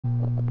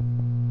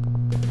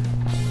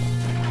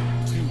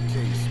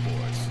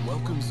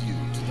welcomes you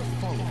to the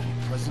following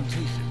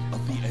presentation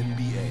of the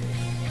NBA.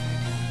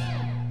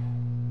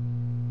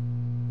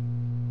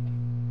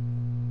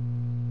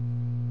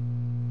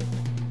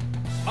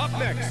 Up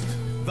next,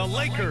 the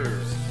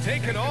Lakers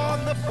taking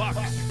on the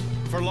Bucks.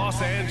 For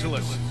Los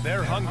Angeles,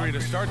 they're hungry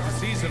to start the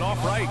season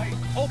off right.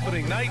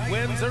 Opening night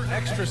wins are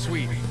extra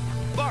sweet.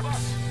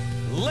 Bucks,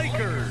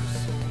 Lakers,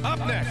 up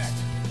next.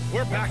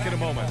 We're back in a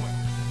moment.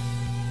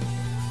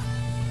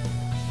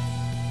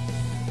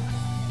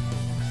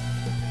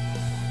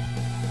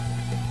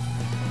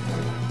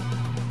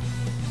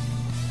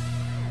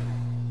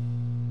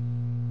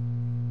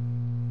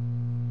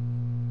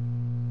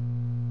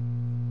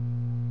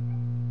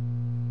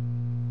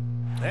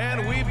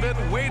 And we've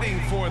been waiting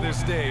for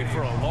this day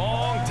for a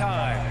long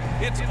time.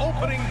 It's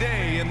opening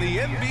day in the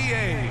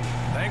NBA.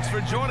 Thanks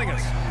for joining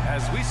us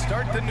as we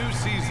start the new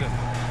season.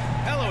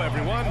 Hello,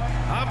 everyone.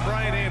 I'm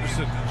Brian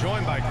Anderson,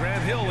 joined by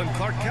Grant Hill and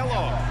Clark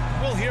Kellogg.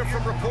 We'll hear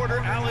from reporter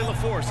Allie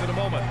LaForce in a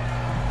moment.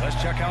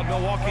 Let's check out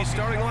Milwaukee's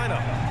starting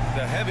lineup.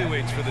 The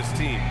heavyweights for this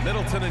team,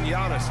 Middleton and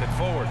Giannis at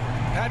forward.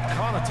 Pat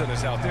Connaughton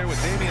is out there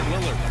with Damian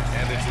Lillard,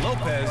 and it's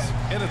Lopez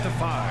in at the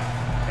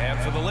 5. And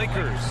for the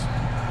Lakers,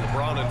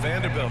 LeBron and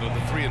Vanderbilt are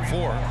the 3 and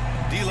 4.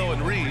 D'Lo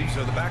and Reeves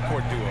are the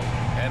backcourt duo.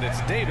 And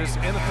it's Davis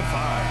in at the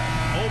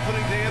 5.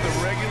 Opening day of the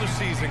regular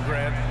season,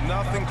 Grant.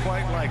 Nothing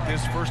quite like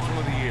this first one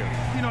of the year.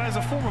 You know, as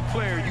a former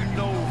player, you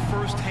know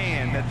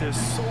firsthand that there's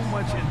so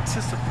much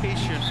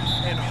anticipation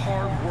and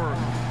hard work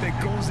that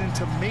goes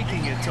into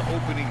making it to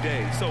opening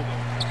day. So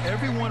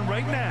everyone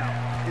right now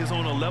is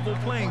on a level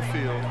playing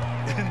field,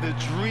 and the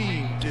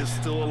dream is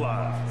still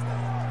alive.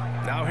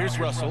 Now here's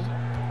Russell.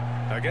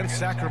 Against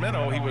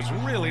Sacramento, he was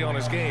really on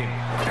his game.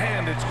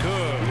 And it's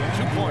good.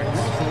 2 points.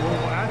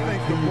 Well, I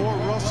think the more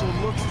Russell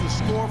looks to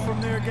score from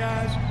there,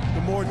 guys,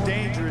 the more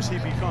dangerous he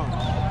becomes.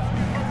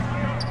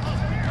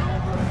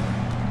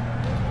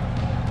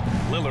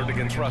 Lillard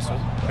against Russell.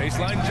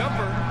 Baseline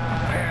jumper.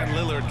 And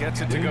Lillard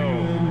gets it to go.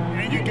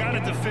 And you got to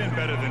defend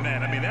better than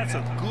that. I mean, that's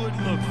a good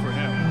look for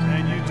him.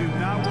 And you do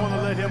not want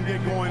to let him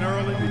get going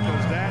early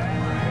because that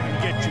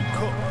can get you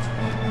cooked.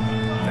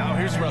 Now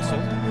here's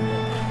Russell.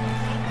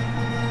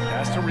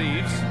 Pass to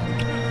Reeves.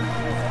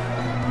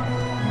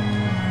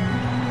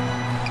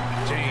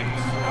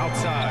 James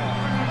outside.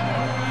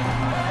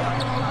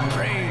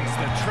 Drains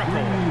the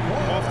triple.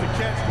 Off the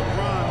catch,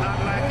 LeBron not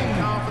lacking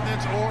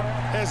confidence or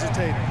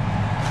hesitating.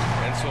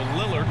 And so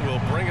Lillard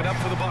will bring it up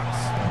for the Bucks.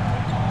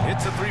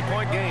 It's a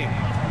 3-point game.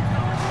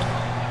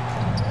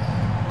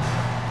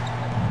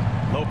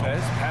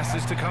 Lopez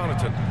passes to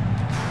Connaughton.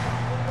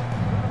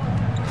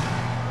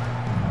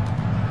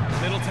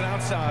 Middleton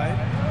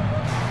outside.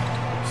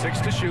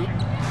 6 to shoot.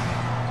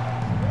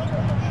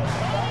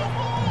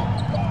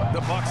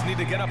 The Bucks need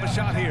to get up a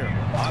shot here.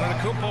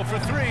 Antetokounmpo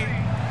for 3.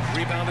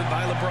 Rebounded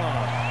by LeBron.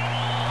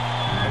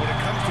 And when it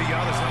comes to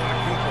Giannis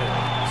Antetokounmpo,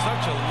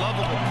 such a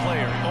lovable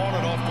player on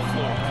and off the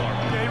floor, Clark.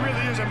 Yeah, he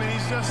really is. I mean,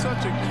 he's just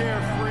such a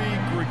carefree,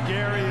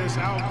 gregarious,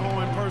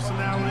 outgoing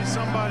personality.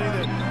 Somebody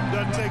that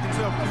doesn't take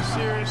himself too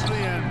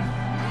seriously, and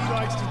he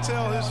likes to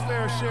tell his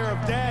fair share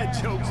of dad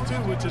jokes, too,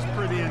 which is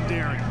pretty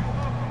endearing.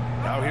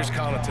 Now here's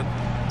Connaughton.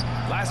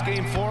 Last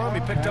game for him, he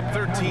picked up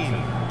 13.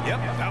 Yep,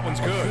 that one's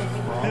good.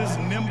 His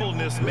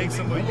nimbleness makes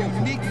him a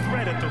unique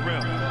threat at the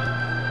rim.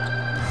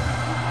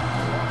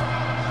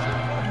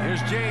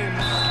 Here's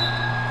James.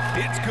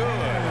 It's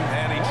good.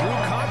 And he drew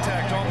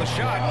contact on the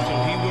shot, so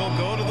he will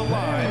go to the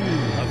line.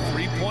 A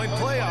 3-point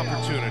play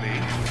opportunity.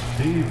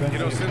 You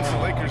know, since the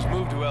Lakers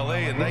moved to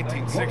LA in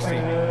 1960,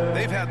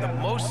 they've had the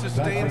most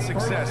sustained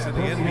success in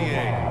the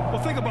NBA.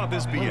 Well, think about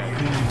this, BA.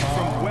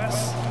 From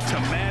West to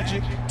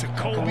Magic to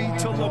Kobe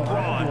to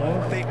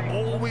LeBron, they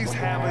always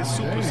have a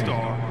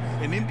superstar.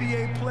 And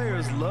NBA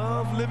players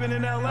love living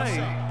in LA,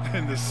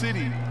 and the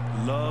city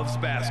loves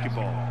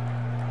basketball.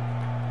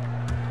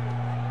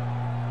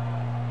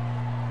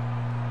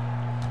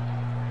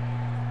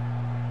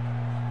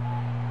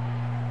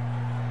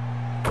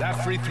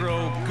 That free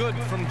throw, good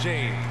from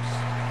James.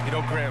 You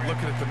know, Grant,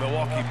 looking at the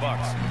Milwaukee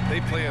Bucks,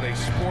 they play in a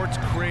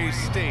sports-crazed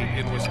state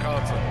in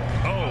Wisconsin.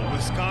 Oh,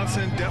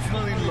 Wisconsin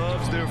definitely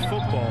loves their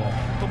football,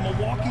 but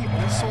Milwaukee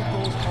also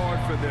goes hard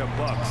for their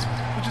Bucks,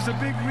 which is a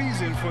big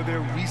reason for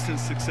their recent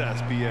success,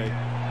 BA.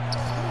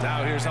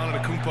 Now here's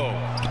Antetokounmpo.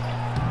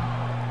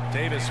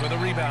 Davis with a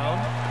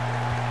rebound.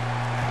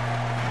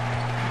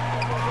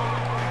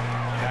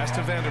 Pass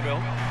to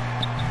Vanderbilt.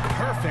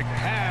 Perfect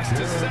pass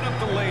to set up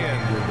the lay-in.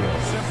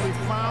 Simply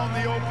found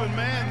the open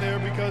man there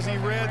because he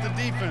read the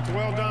defense.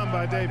 Well done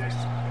by Davis.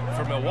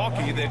 For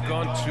Milwaukee, they've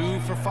gone 2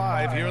 for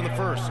 5 here in the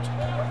first.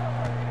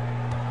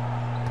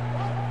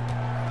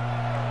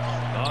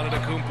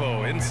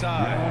 Antetokounmpo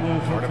inside.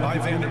 Guarded by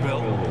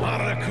Vanderbilt.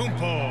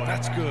 Antetokounmpo,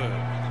 that's good.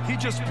 He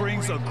just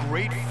brings a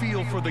great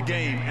feel for the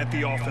game at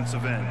the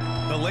offensive end.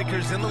 The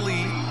Lakers in the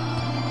lead.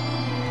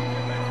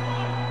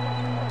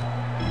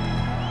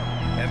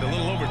 And a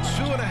little over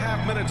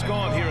 2.5 minutes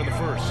gone here in the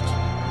first.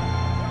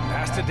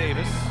 Pass to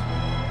Davis.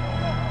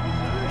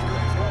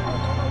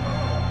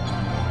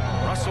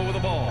 Russell with the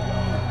ball.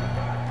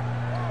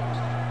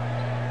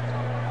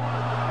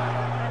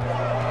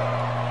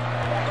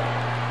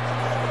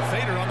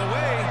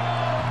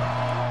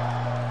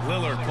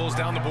 pulls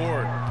down the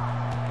board.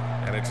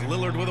 And it's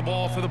Lillard with the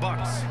ball for the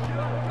Bucks.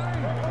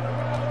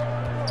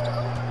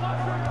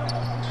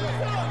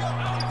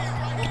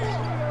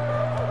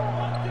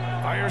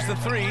 Fires the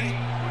three.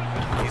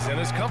 He's in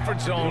his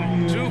comfort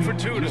zone. 2 for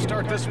 2 to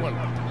start this one.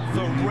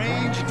 The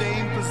range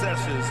Dame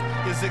possesses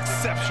is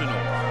exceptional.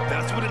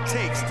 That's what it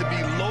takes to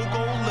be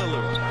logo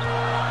Lillard.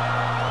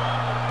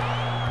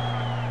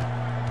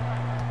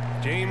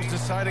 James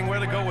deciding where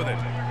to go with it.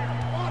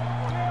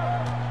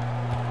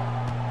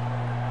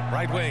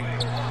 Right wing.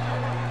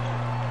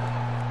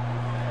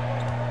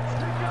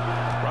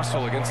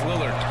 Russell against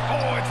Lillard.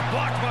 Oh, it's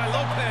blocked by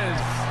Lopez.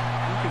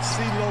 You can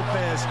see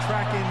Lopez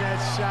tracking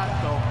that shot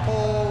the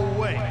whole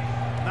way.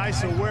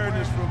 Nice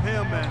awareness from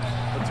him and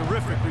a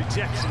terrific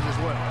rejection as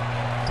well.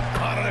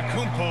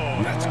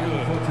 Antetokounmpo, that's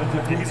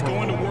good. He's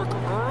going to work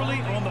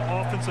early on the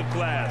offensive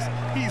glass.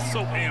 He's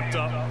so amped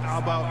up. How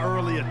about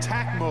early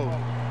attack mode?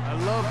 I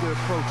love the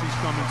approach he's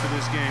coming to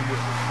this game with.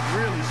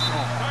 Really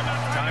strong.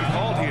 Time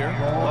called here.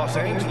 Los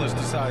Angeles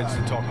decides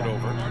to talk it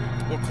over.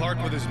 Well,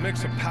 Clark with his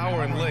mix of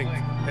power and length.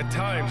 At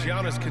times,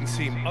 Giannis can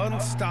seem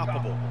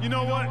unstoppable. You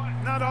know what?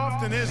 Not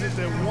often is it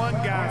that one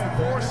guy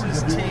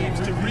forces teams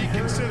to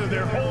reconsider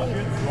their whole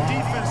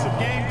defensive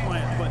game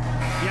plan, but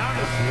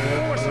Giannis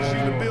forces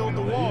you to build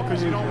the wall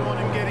because you don't want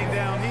him getting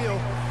downhill,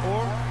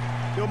 or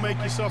he'll make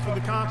you suffer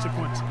the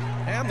consequences.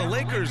 And the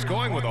Lakers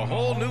going with a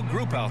whole new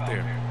group out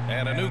there.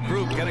 And a new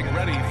group getting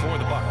ready for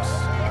the Bucks.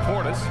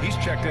 Portis, he's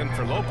checked in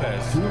for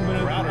Lopez.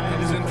 Crowder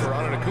is in for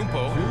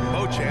Antetokounmpo.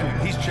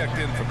 Beauchamp, he's checked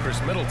in for Chris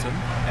Middleton.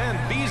 And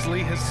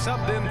Beasley has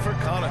subbed in for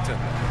Connaughton.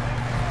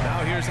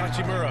 Now here's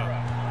Hachimura.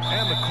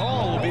 And the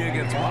call will be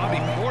against Bobby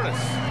Portis.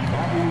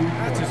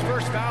 That's his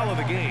first foul of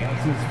the game.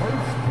 That's his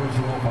first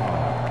personal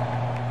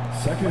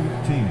foul.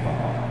 Second team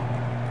foul.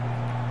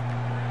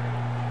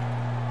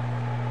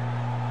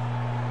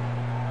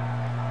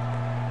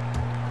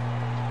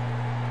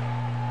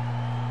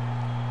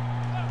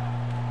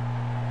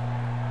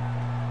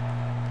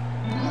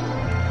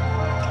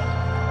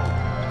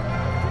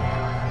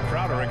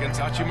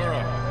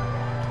 Hachimura.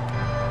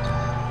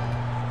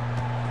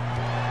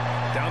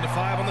 Down to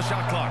 5 on the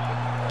shot clock.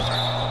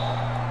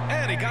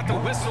 And he got the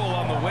whistle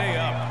on the way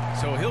up.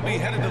 So he'll be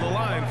headed to the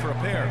line for a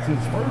pair.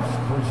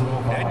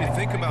 And you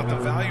think about the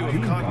value of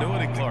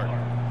continuity, Clark.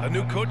 A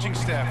new coaching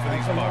staff for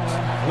these Bucks.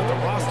 But the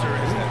roster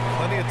has had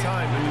plenty of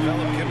time to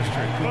develop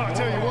chemistry. Well, I'll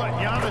tell you what,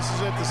 Giannis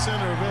is at the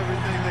center of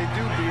everything they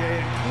do, BA,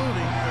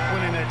 including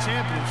winning that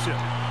championship.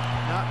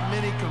 Not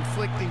many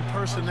conflicting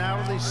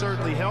personalities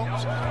certainly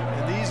helps,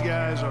 and these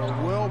guys are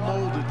well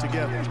molded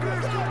together.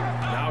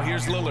 Now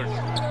here's Lillard.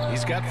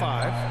 He's got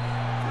 5.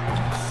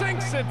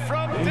 Sinks it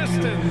from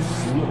distance.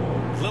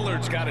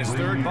 Lillard's got his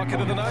 3rd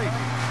bucket of the night.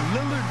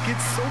 Lillard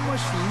gets so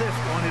much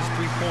lift on his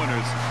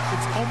three-pointers,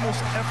 it's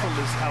almost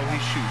effortless how he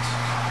shoots.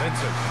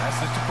 Vincent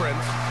passes to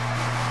Prince.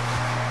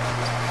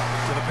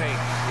 To the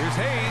paint. Here's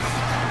Hayes.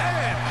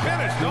 And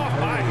finished off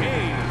by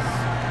Hayes.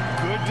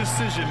 Good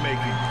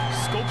decision-making.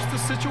 Scopes the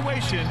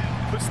situation,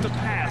 puts the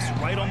pass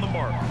right on the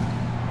mark.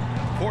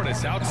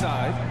 Portis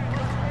outside.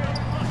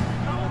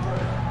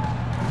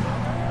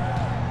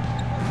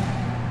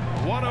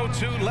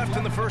 1:02 left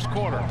in the first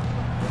quarter.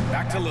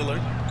 Back to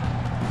Lillard.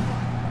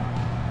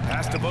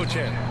 Pass to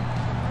Beauchamp.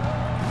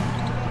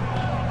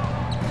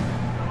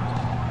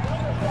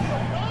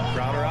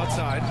 Crowder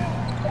outside.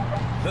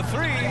 The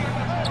 3.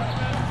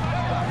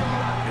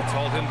 It's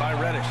hauled in by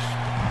Reddish.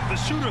 The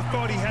shooter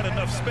thought he had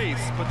enough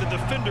space, but the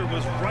defender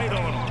was right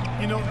on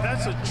him. You know,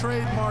 that's a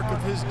trademark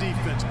of his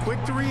defense.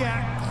 Quick to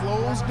react,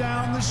 close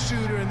down the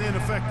shooter, and then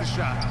affect the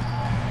shot.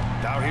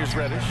 Now here's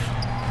Reddish.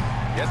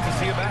 Yet to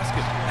see a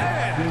basket.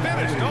 And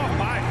finished off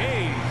by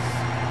Hayes.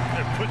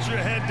 And put your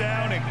head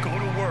down and go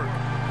to work.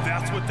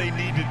 That's what they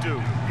need to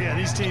do. Yeah,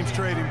 these teams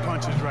trading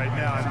punches right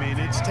now. I mean,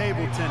 it's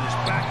table tennis.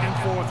 Back and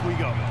forth we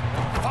go.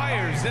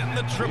 Fires in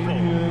the triple.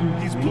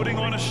 He's putting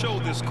on a show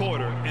this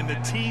quarter, and the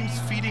team's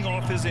feeding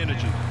off his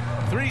energy.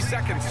 3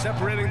 seconds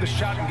separating the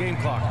shot and game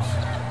clocks.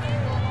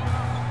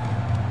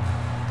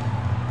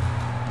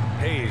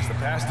 Hayes, the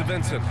pass to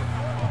Vincent.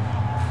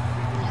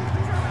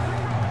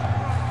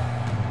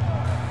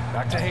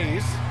 Back to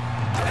Hayes.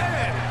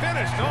 And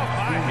finished off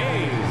by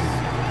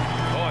Hayes.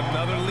 Oh,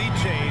 another lead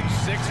change.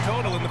 6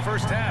 total in the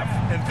first half.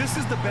 And this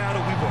is the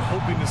battle we were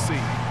hoping to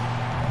see.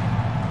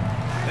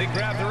 They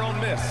grab their own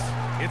miss.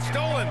 It's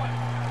stolen.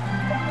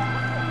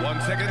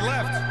 1 second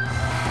left.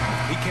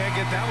 He can't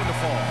get that one to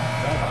fall.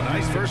 A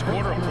nice first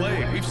quarter of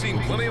play. We've seen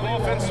plenty of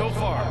offense so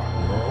far.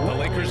 The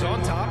Lakers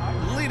on top,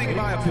 leading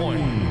by a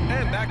point.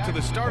 And back to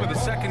the start of the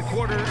second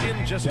quarter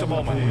in just a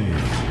moment.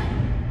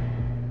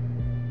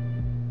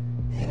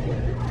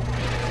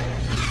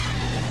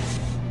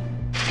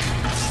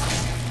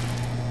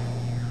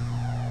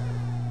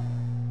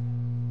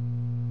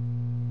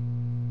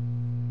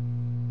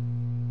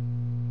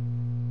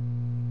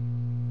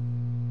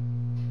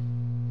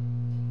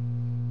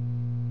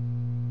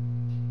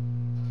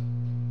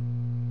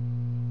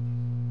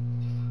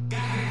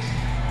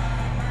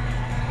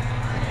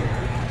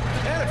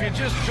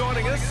 Just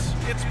joining us,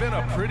 It's been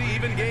a pretty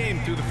even game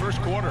through the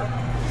first quarter.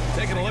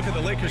 Taking a look at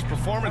the Lakers'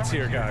 performance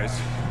here, guys.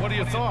 What are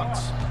your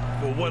thoughts?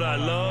 Well, what I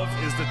love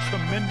is the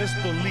tremendous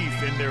belief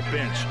in their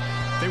bench.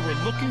 They were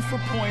looking for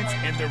points,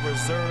 and their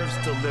reserves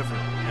delivered.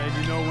 And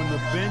you know, when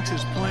the bench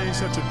is playing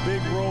such a big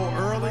role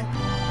early,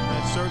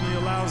 that certainly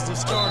allows the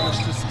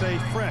starters to stay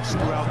fresh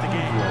throughout the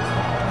game.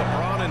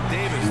 LeBron and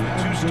Davis, the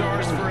two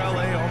stars for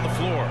LA on the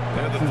floor.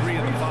 They're the 3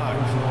 and the 5.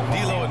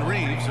 D'Lo and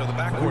Reeves are the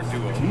backcourt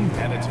duo.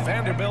 And it's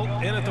Vanderbilt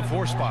in at the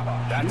 4 spot.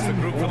 That's the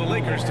group for the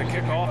Lakers to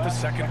kick off the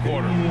second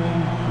quarter.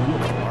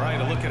 All right,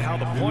 a look at how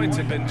the points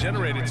have been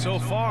generated so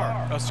far.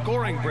 A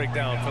scoring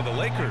breakdown for the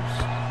Lakers.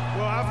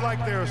 Well, I've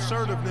liked their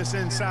assertiveness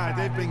inside.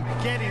 They've been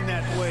getting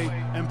that way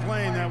and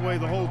playing that way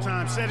the whole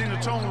time, setting the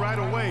tone right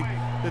away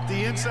that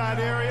the inside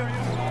area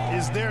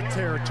is their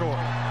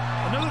territory.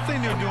 Another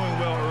thing they're doing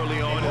well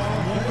early on is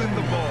moving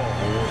the ball,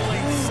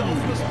 playing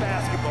selfless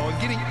basketball,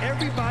 and getting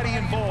everybody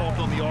involved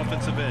on the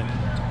offensive end.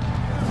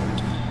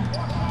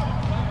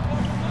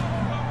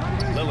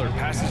 Lillard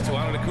passes to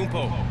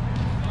Antetokounmpo.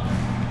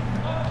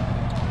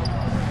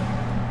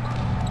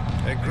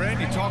 And Grant,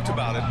 you talked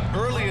about it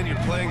early in your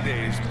playing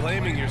days,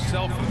 blaming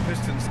yourself for the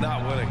Pistons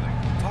not winning.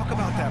 Talk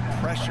about that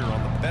pressure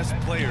on the best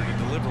player to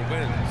deliver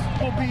wins.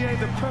 Well, B.A.,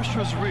 the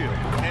pressure is real,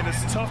 and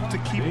it's tough to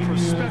keep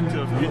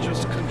perspective and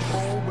just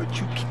control what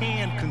you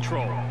can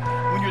control.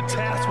 When you're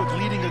tasked with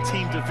leading a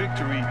team to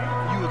victory,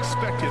 you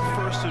expect it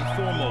first and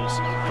foremost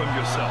from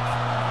yourself.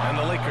 And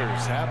the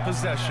Lakers have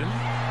possession,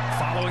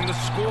 following the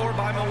score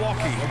by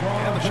Milwaukee.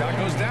 And the shot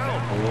goes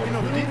down. You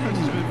know, the defense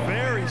has been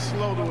very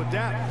slow to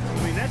adapt.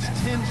 I mean, that's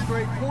 10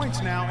 straight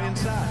points now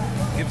inside.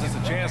 Gives us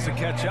a chance to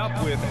catch up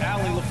with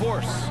Allie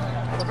LaForce.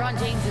 LeBron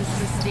James is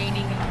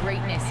sustaining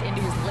greatness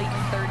into his late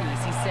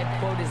 30s. He said,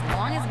 quote, "As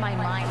long as my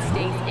mind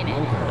stays in it,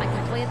 I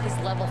can play at this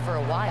level for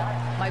a while.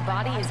 My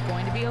body is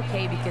going to be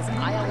okay because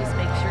I always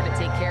make sure to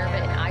take care of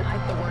it and I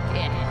put the work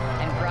in."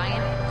 And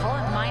Brian, call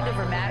it mind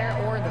over matter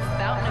or the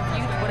fountain of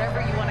youth,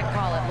 whatever you want to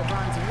call it,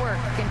 LeBron's work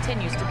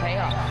continues to pay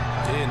off.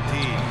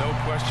 Indeed, no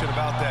question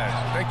about that.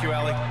 Thank you,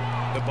 Allie.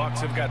 The Bucks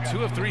have got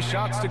 2 of 3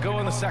 shots to go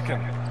in the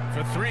second.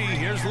 For 3,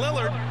 here's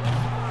Lillard.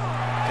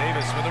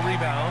 Davis with a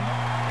rebound.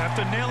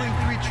 After nailing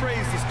 3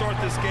 trays to start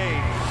this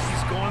game,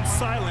 he's gone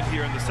silent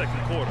here in the second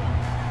quarter.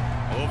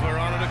 Over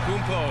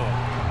Antetokounmpo.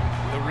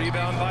 The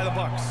rebound by the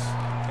Bucks.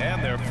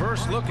 And their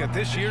first look at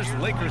this year's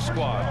Lakers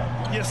squad.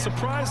 Yes,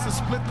 surprised to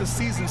split the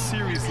season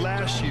series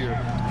last year.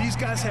 These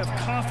guys have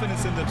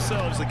confidence in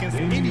themselves against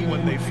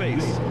anyone they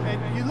face. And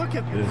you look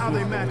at how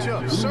they match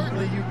up.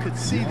 Certainly you could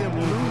see them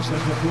losing,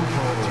 but you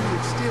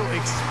would still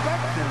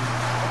expect them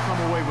to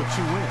come away with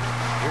 2 wins.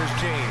 Here's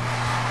James.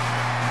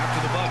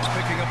 After the Bucks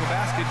picking up a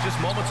basket just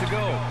moments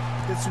ago.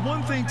 It's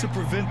one thing to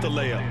prevent the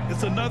layup.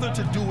 It's another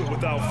to do it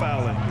without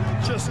fouling.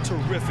 Just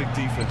terrific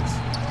defense.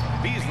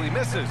 Beasley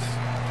misses.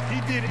 He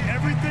did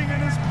everything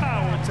in his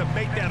power to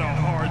make that a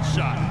hard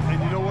shot.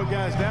 And you know what,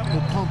 guys? That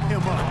will pump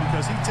him up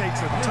because he takes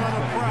a ton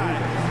of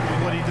pride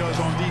in what he does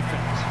on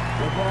defense.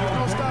 There's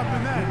no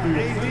stopping that.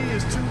 AD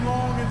is too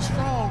long and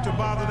strong to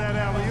bother that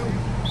alley-oop.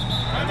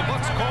 And the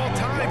Bucks call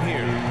time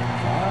here.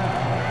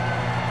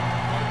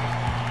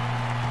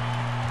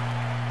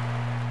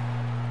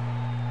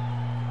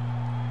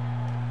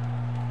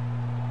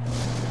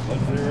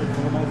 Let's hear it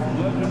for the most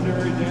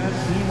legendary dance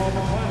team on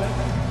the planet,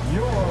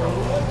 your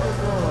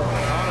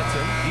LAKERS.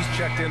 He's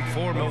checked in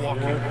for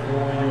Milwaukee.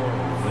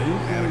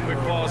 And a quick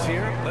pause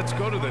here. Let's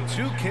go to the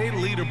 2K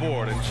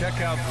leaderboard and check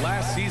out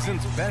last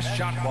season's best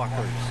shot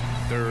blockers.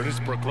 Third is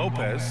Brook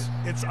Lopez.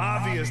 It's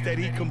obvious that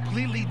he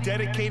completely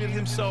dedicated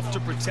himself to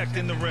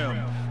protecting the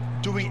rim,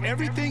 doing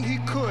everything he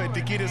could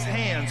to get his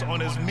hands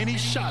on as many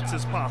shots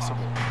as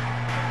possible.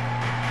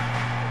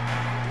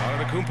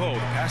 Antetokounmpo,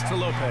 pass to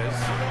Lopez.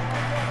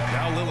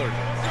 Now Lillard.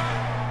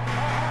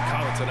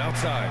 Connaughton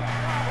outside.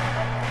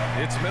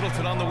 It's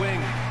Middleton on the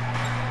wing.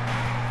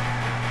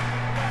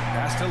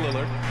 Pass to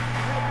Lillard.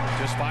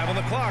 Just 5 on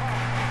the clock.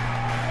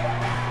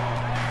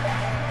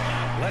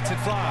 Lets it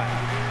fly.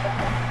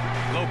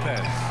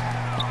 Lopez.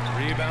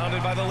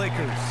 Rebounded by the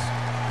Lakers.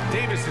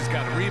 Davis has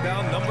got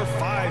rebound number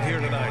 5 here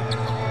tonight.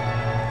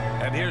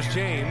 And here's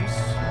James.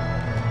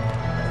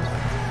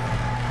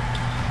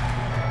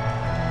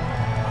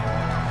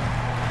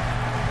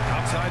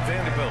 Outside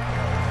Vanderbilt.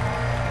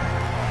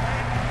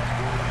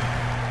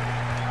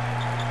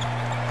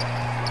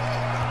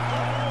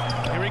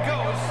 Here he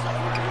goes.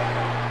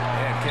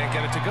 And can't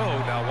get it to go.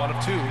 Now 1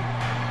 of 2.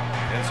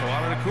 And so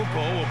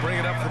Antetokounmpo will bring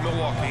it up for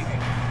Milwaukee.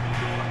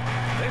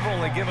 They've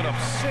only given up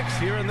 6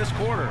 here in this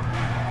quarter.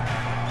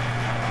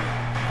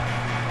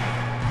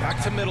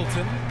 Back to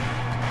Middleton.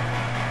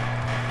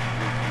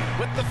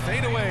 With the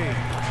fadeaway.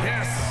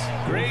 Yes.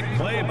 Great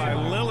play by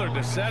Lillard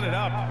to set it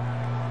up.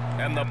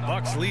 And the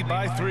Bucks lead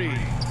by 3.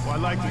 Well, I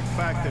like the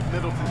fact that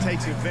Middleton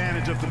takes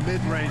advantage of the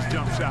mid-range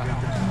jump shot.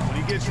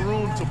 When he gets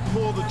room to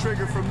pull the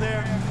trigger from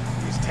there,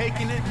 he's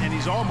taking it, and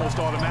he's almost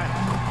automatic.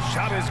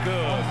 Shot is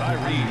good by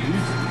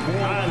Reeves.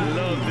 I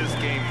love this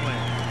game plan.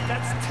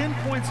 That's 10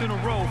 points in a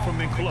row from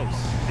in close.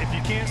 If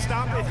you can't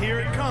stop it, here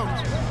it comes.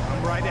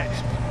 I'm right at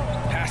you.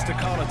 Pass to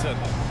Connaughton.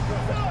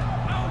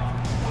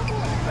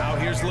 Now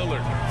here's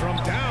Lillard from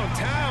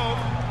downtown.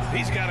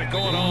 He's got it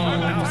going on.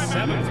 Now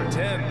 7 for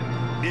 10.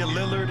 Yeah,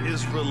 Lillard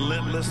is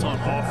relentless on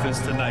offense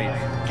tonight,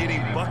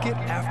 getting bucket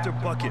after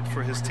bucket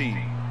for his team.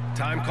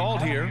 Time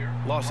called here.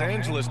 Los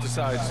Angeles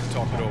decides to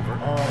talk it over.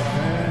 All right,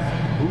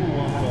 fans, who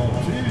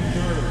wants a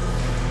t-shirt?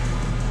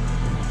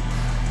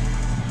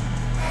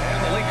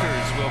 And the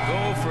Lakers will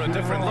go for a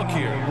different look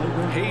here.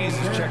 Hayes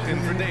is checked in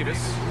for Davis.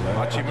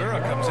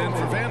 Hachimura comes in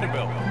for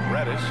Vanderbilt.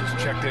 Reddish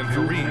is checked in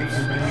for Reeves.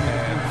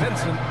 And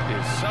Vincent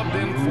is subbed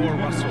in for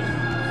Russell.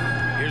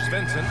 Here's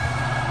Vincent.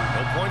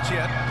 No points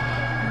yet.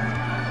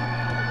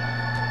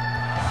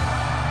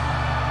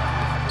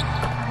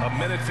 A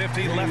minute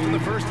 50 left in the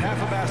first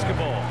half of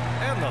basketball.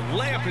 And the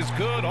layup is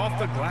good off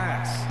the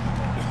glass.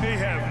 They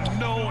have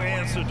no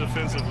answer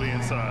defensively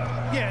inside.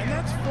 Yeah, and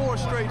that's 4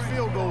 straight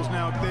field goals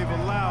now they've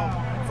allowed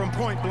from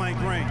point-blank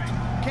range.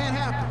 Can't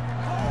happen.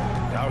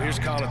 Now here's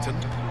Connaughton.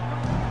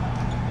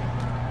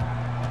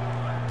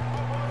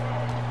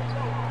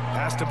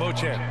 Pass to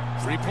Beauchamp.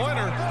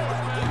 Three-pointer.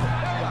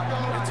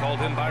 It's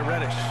hauled in by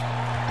Reddish.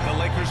 The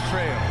Lakers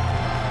trail.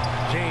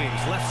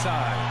 James, left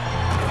side.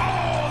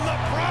 Oh,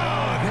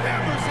 LeBron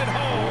hammers it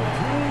home.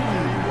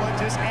 Tell you what,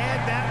 just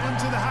add that one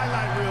to the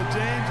highlight reel,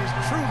 James. Is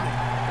truly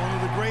one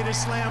of the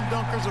greatest slam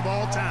dunkers of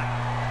all time.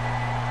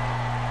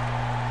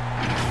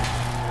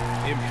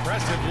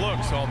 Impressive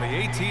looks on the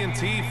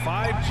AT&T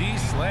 5G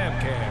Slam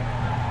Cam.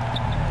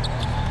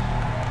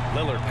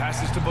 Lillard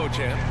passes to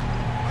Beauchamp.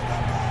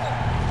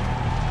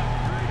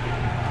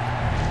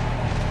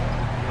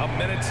 A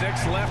minute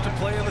 6 left to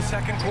play in the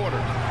second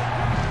quarter.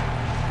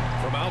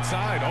 From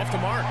outside, off the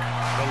mark.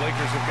 The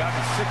Lakers have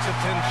gotten 6 of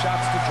 10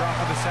 shots to drop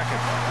in the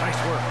second. Nice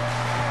work.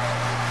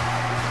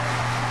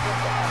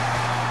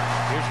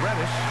 Here's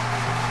Reddish.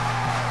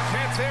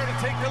 Chance there to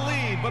take the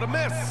lead, but a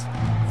miss.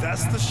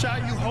 That's the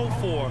shot you hope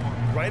for.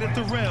 Right at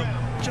the rim.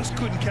 Just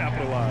couldn't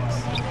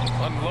capitalize.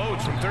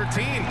 Unloads from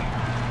 13.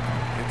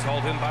 It's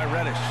hauled in by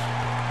Reddish.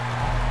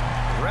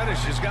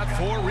 Reddish has got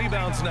 4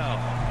 rebounds now.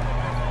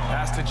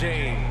 Pass to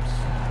James.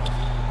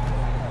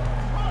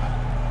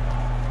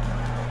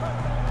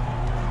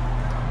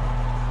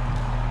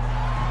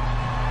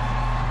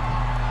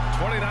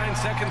 29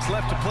 seconds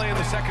left to play in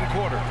the second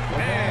quarter.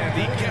 And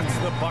he gets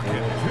the bucket.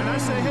 And I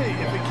say, hey,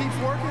 if it keeps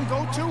working,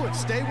 go to it.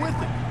 Stay with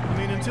it. I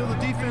mean, until the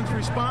defense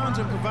responds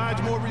and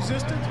provides more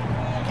resistance,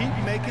 keep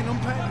making them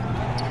pay.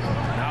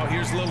 Now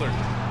here's Lillard.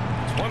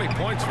 20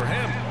 points for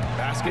him.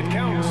 Basket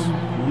counts.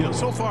 You know,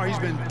 so far he's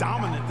been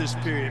dominant this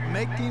period,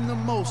 making the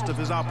most of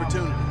his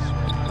opportunities.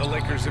 The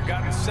Lakers have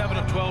gotten 7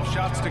 of 12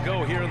 shots to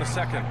go here in the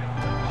second.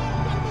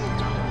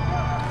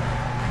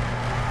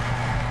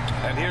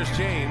 And here's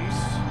James.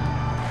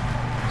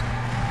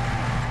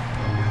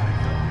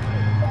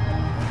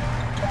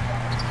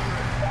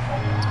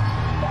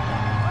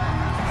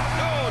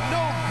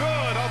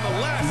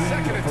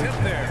 Second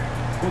attempt there.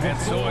 And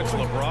so it's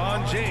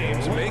LeBron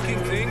James making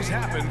things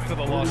happen for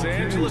the Los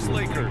Angeles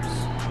Lakers.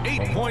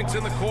 8 points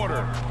in the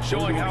quarter,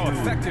 showing how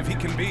effective he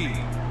can be.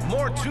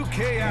 More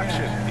 2K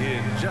action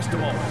in just a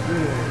moment.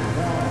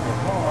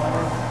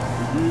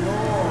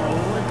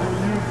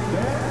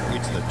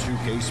 It's the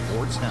 2K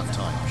Sports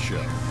Halftime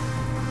Show.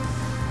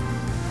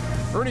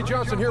 Ernie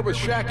Johnson here with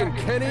Shaq and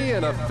Kenny,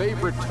 and a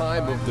favorite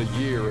time of the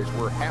year as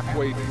we're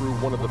halfway through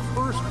one of the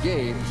first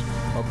games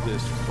of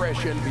this fresh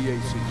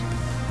NBA season.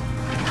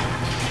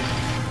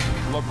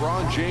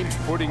 LeBron James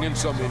putting in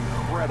some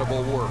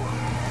incredible work.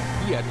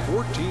 He had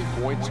 14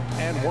 points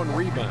and 1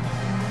 rebound.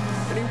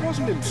 And he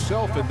wasn't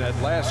himself in that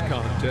last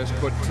contest,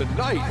 but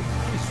tonight,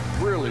 he's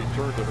really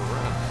turned it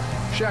around.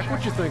 Shaq,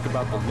 what'd you think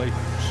about the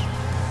Lakers?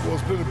 Well,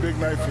 it's been a big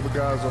night for the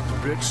guys off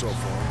the bench so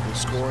far. The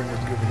scoring has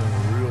given them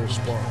a real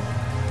spark.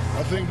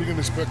 I think we can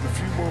expect a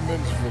few more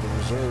minutes for the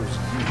reserves.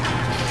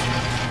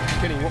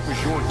 Kenny, what was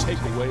your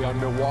takeaway on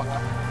Milwaukee?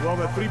 Well,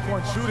 the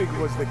three-point shooting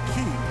was the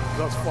key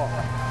thus far.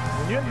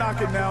 When you're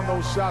knocking down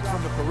those shots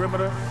from the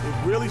perimeter,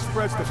 it really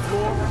spreads the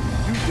floor.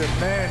 You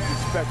demand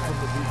respect from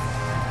the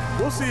defense.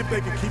 We'll see if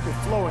they can keep it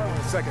flowing in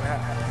the second half.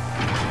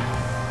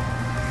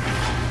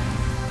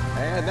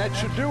 And that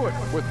should do it.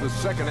 With the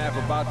second half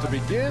about to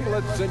begin,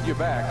 let's send you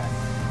back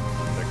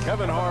to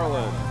Kevin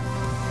Harlan.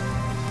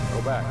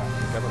 Go back,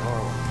 Kevin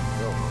Harlan.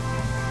 Go.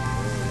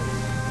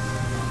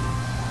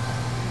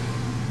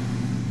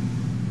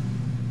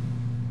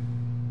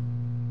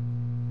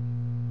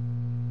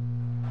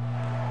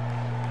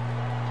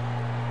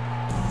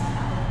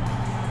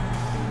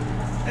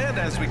 And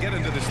as we get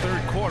into this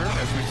third quarter,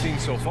 as we've seen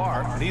so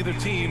far, neither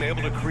team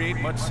able to create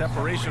much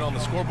separation on the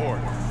scoreboard.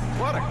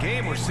 What a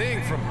game we're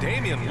seeing from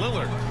Damian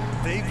Lillard.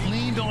 They've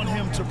leaned on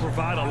him to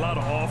provide a lot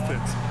of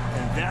offense,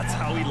 and that's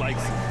how he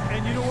likes it.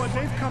 And you know what?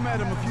 They've come at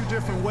him a few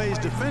different ways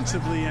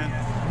defensively, and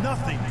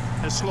nothing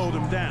has slowed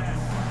him down.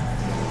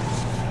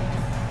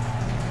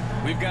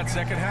 We've got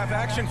second half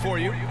action for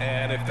you,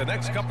 and if the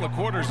next couple of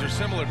quarters are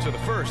similar to the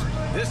first,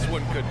 this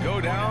one could go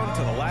down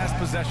to the last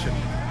possession.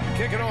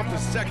 Kicking off the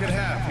second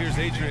half, here's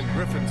Adrian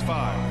Griffin's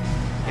 5.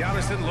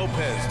 Giannis and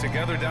Lopez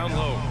together down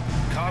low.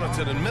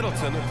 Connaughton and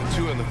Middleton at the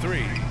 2 and the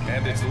 3.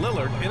 And it's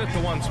Lillard in at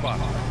the 1 spot.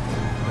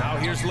 Now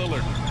here's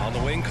Lillard on the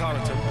wing.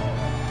 Connaughton.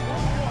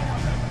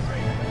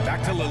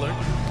 Back to Lillard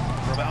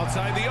from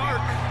outside the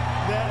arc.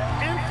 That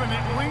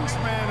infinite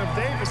wingspan of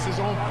Davis is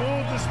on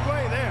full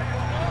display there.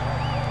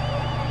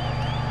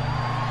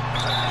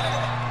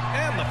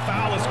 And the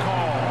foul is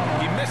called.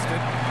 He missed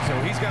it, so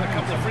he's got a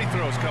couple of free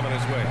throws coming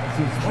his way.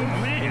 Oh,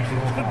 man,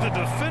 the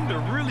defender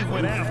really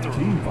went after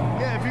him.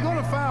 Yeah, if you're going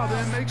to foul,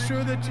 then make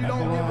sure that you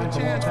don't give a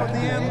chance for the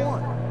and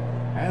one.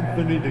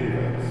 Anthony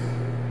Davis.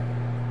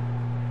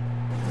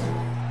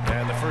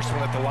 And the first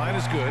one at the line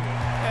is good.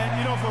 And,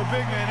 you know, for a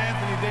big man,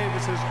 Anthony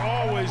Davis has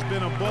always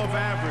been above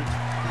average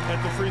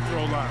at the free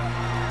throw line.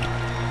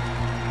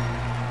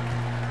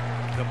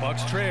 The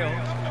Bucks trail.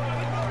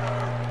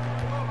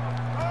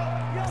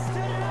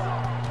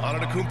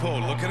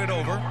 Antetokounmpo looking it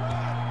over.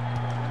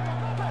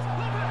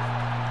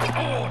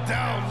 Oh,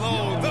 down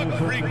low, the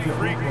Greek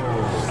freak.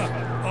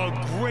 A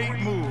great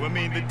move. I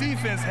mean, the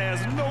defense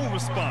has no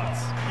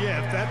response.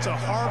 Yeah, if that's a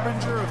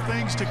harbinger of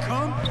things to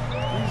come,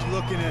 he's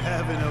looking at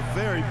having a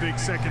very big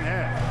second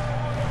half.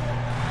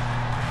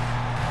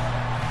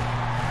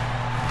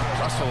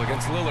 Russell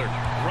against Lillard.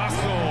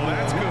 Russell,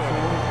 that's good.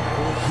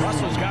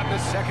 Russell's gotten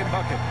his second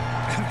bucket.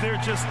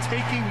 They're just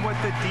taking what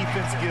the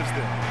defense gives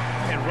them.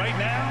 And right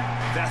now,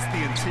 that's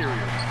the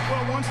interior.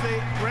 Well, once they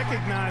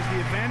recognized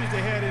the advantage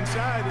they had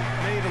inside, it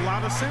made a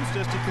lot of sense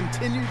just to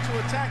continue to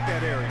attack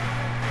that area.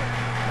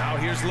 Now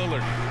here's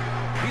Lillard.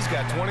 He's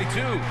got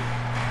 22.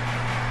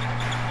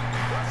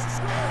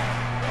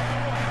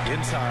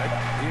 Inside,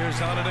 here's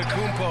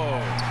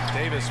Antetokounmpo.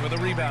 Davis with a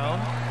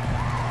rebound.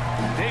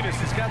 Davis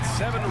has got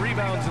 7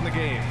 rebounds in the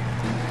game.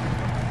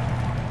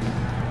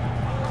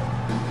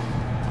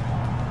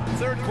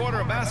 Third quarter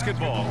of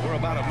basketball. We're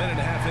about a minute and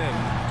a half in.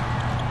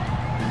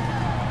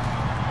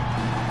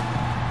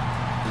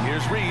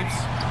 Here's Reeves,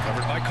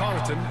 covered by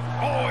Connaughton.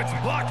 Oh, it's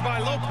blocked by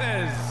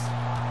Lopez.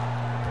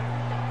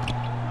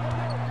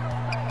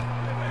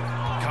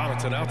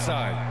 Connaughton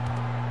outside.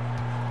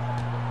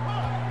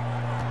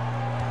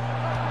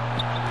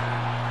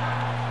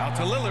 Out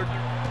to Lillard.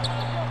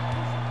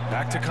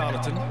 Back to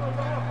Connaughton.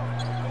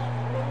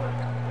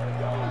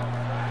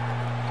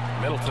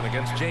 Middleton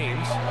against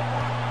James.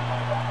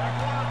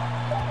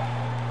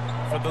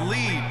 For the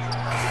lead.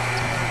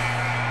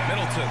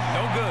 Middleton,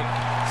 no good.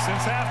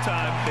 Since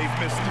halftime, they've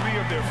missed 3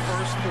 of their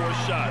first 4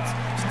 shots.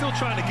 Still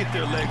trying to get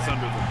their legs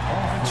under them.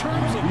 In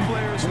terms of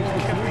players who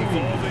kept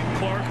evolving,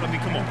 Clark, I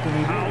mean, come on.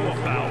 How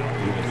about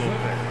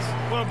Lopez?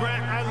 Well,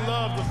 Grant, I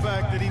love the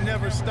fact that he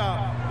never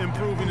stopped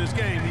improving his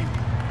game. He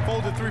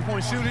folded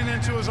three-point shooting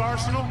into his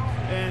arsenal,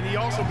 and he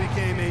also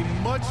became a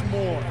much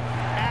more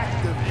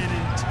active and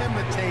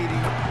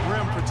intimidating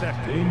rim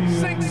protector.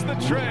 Sinks the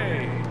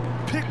tray.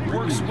 Pick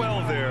works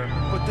well there,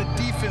 but the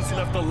defense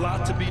left a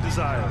lot to be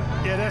desired.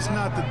 Yeah, that's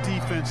not the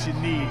defense you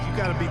need. You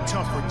got to be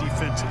tougher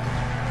defensively.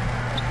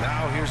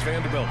 Now here's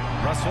Vanderbilt.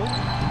 Russell.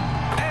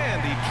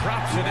 And he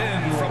drops it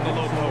in from the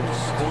low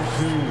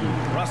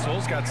post.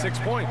 Russell's got 6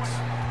 points.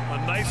 A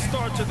nice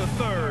start to the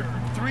third.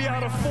 3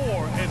 out of 4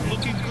 and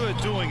looking good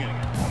doing it.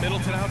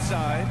 Middleton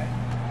outside.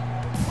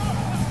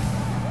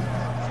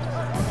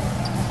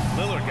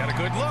 Lillard got a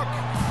good look.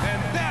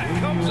 And that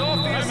comes off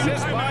the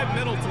assist by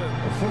Middleton.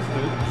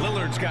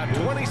 Lillard's got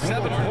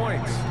 27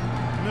 points.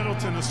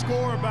 Middleton, a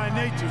scorer by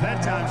nature,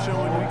 that time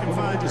showing we can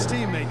find his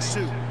teammates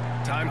too.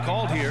 Time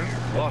called here.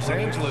 Los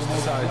Angeles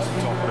decides to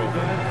talk it over.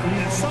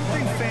 And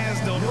something fans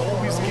don't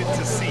always get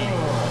to see.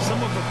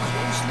 Some of the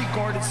closely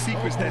guarded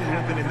secrets that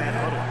happen in that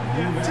huddle.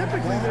 Yeah,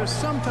 typically there's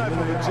some type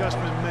of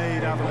adjustment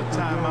made out of a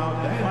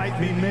timeout that might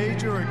be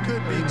major or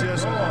could be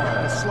just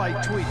a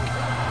slight tweak.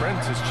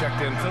 Prince is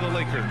checked in for the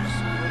Lakers.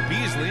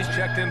 Beasley's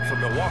checked in for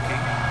Milwaukee.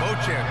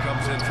 Beauchamp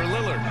comes in for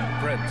Lillard.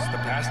 Prince, the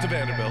pass to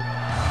Vanderbilt.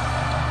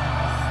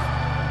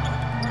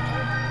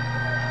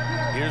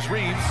 Here's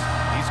Reeves.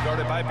 He's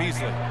guarded by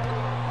Beasley.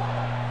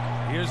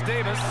 Here's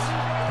Davis.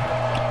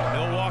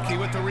 Milwaukee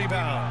with the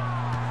rebound.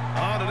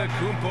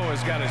 Antetokounmpo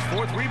has got his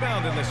 4th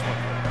rebound in this one.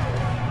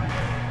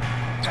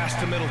 Pass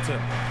to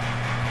Middleton.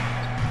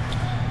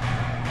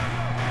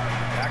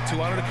 Back to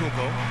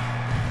Antetokounmpo.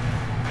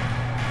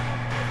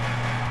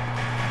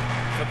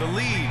 For the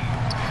lead.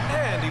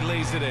 And he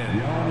lays it in.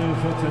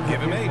 Give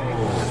him 8.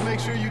 Just make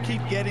sure you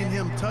keep getting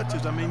him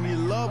touches. I mean, you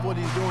love what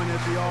he's doing at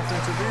the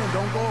offensive end.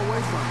 Don't go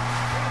away from him.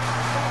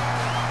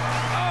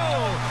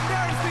 Oh,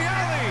 there's the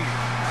alley.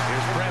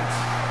 Here's Brent.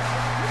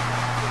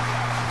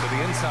 To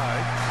the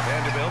inside.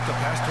 Vanderbilt, the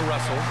pass to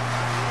Russell.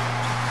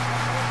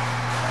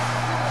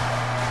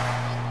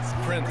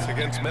 Prince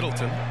against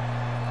Middleton.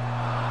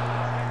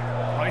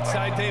 Right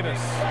side, Davis.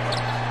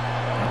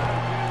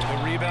 The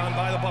rebound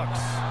by the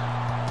Bucks.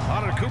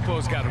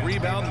 Antetokounmpo's got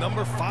rebound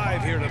number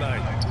 5 here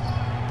tonight.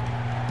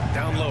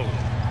 Down low.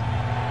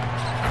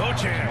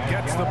 Beauchamp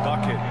gets the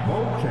bucket.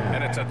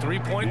 And it's a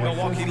 3-point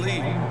Milwaukee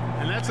lead.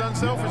 And that's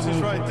unselfishness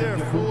right there.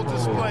 Full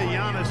display.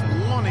 Giannis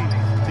wanting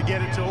to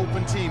get it to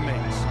open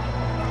teammates.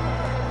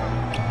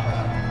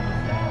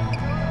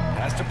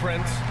 Pass to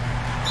Prince.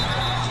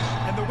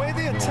 And the way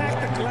they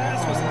attacked the glass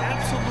was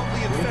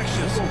absolutely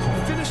infectious,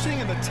 finishing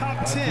in the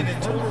top 10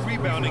 in total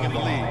rebounding in the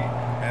league.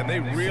 And they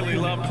really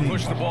love to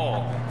push the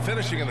ball,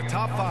 finishing in the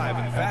top 5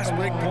 in fast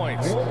break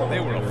points. They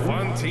were a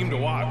fun team to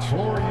watch.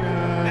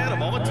 And a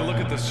moment to look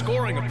at the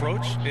scoring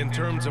approach in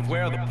terms of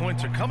where the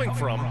points are coming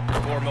from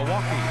for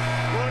Milwaukee.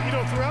 Well, you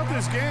know, throughout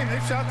this game,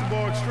 they've shot the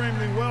ball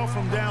extremely well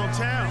from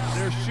downtown.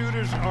 Their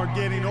shooters are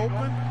getting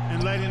open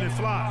and letting it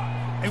fly.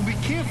 And we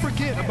can't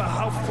forget about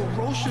how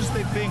ferocious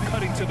they've been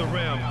cutting to the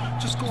rim,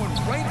 just going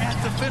right at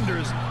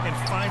defenders and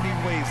finding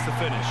ways to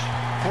finish.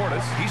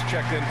 Portis, he's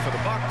checked in for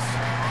the Bucks.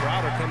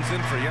 Crowder comes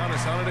in for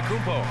Giannis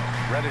Antetokounmpo.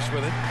 Reddish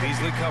with it.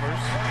 Beasley covers.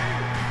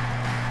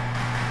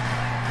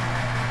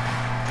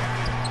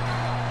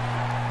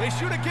 They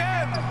shoot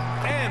again,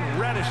 and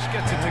Reddish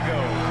gets it to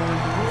go.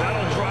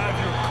 That'll drive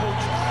your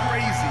coach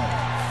crazy,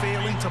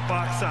 failing to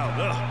box out.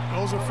 Ugh.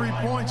 Those are free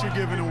points you're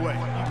giving away.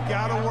 You've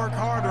got to work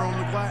harder on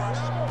the glass.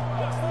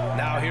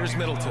 Now here's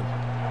Middleton.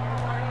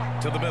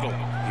 To the middle.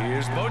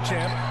 Here's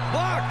Beauchamp.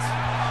 Blocked!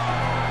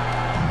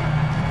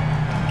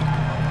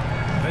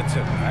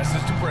 Vincent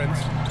passes to Prince.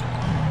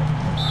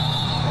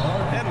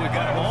 And we've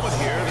got a moment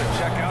here to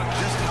check out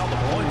just how the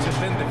points have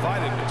been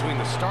divided between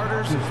the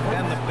starters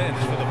and the bench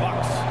for the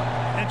Bucks.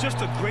 And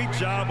just a great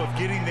job of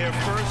getting there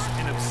first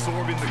and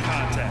absorbing the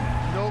contact.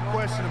 No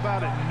question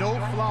about it. No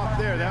flop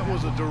there. That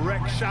was a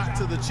direct shot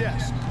to the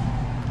chest.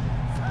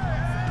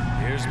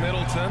 Here's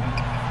Middleton.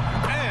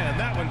 And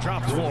that one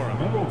drops for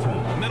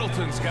him.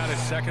 Middleton's got his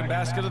second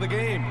basket of the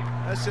game.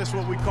 That's just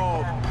what we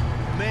call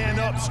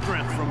man-up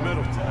strength from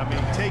Middleton. I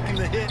mean, taking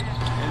the hit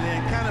and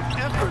then kind of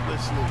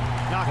effortlessly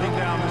knocking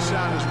down the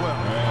shot as well.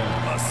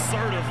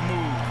 Assertive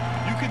move.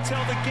 You can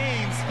tell the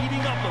game's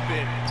heating up a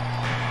bit.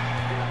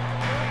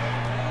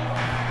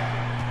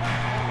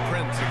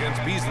 Prince against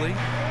Beasley.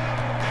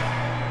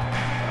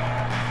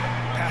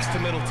 Pass to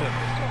Middleton.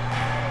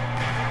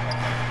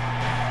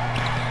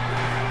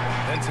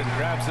 Vincent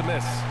grabs a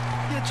miss.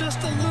 Yeah,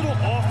 just a little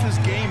off his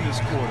game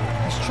this quarter.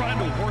 He's trying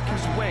to work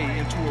his way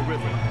into a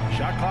rhythm.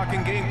 Shot clock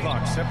and game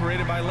clock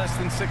separated by less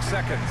than 6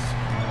 seconds.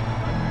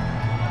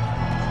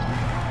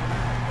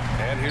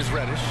 And here's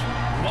Reddish.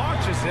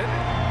 Launches it.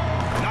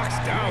 Knocks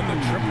down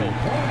the triple.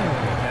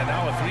 And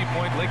now a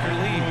 3-point Laker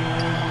lead.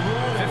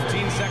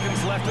 15 seconds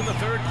left in the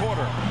third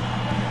quarter.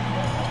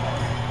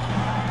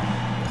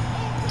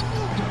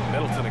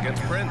 Middleton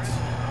against Prince.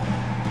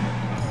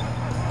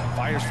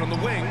 Fires from the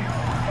wing.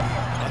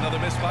 Another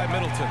miss by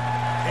Middleton.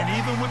 And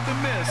even with the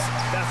miss,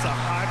 that's a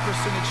high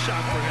percentage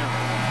shot for him.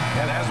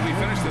 And as we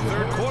finish the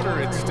third quarter,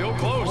 it's still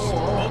close.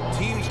 Both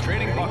teams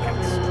trading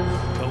buckets.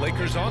 The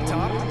Lakers on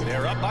top.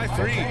 They're up by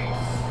 3.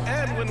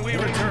 And when we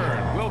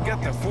return, we'll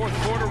get the fourth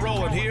quarter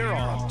rolling here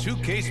on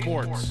 2K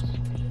Sports.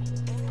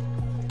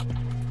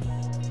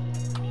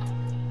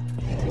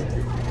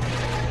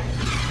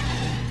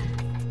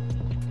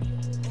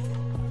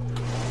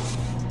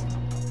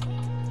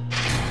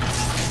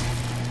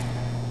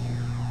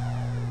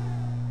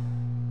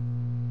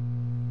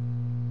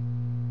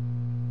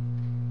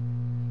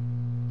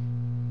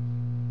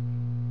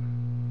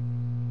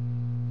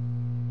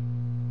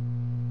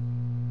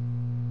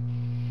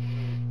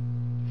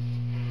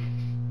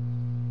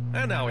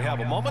 And now we have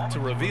a moment to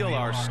reveal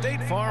our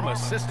State Farm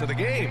assist of the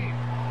game.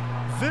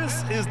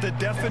 This is the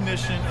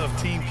definition of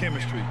team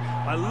chemistry.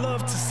 I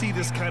love to see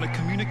this kind of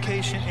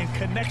communication and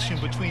connection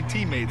between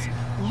teammates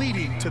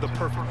leading to the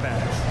perfect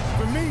pass.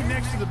 For me,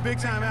 next to the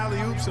big-time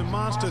alley-oops and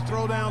monster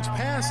throwdowns,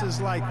 passes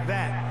like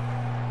that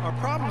are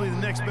probably the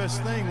next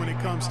best thing when it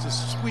comes to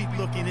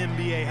sweet-looking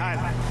NBA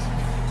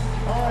highlights.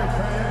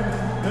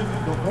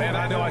 Man,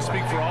 I know I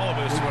speak for all of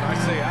us when I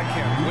say I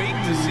can't wait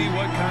to see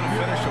what kind of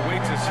finish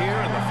awaits us here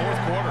in the fourth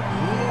quarter.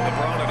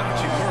 LeBron and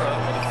Hachimura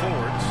are the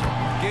forwards.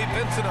 Gabe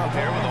Vincent out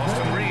there with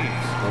Austin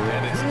Reeves.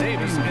 And it's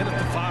Davis in at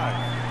the 5.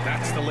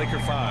 That's the Laker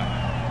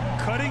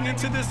 5. Cutting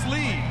into this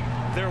lead,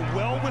 they're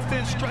well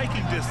within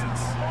striking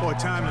distance. Boy,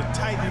 time to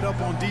tighten it up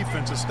on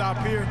defense. A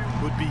stop here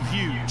would be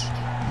huge.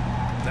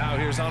 Now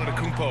here's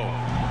Antetokounmpo.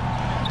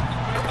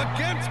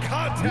 Against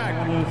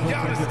contact,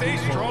 Giannis stays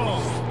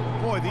strong.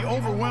 Boy, the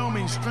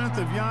overwhelming strength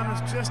of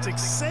Giannis just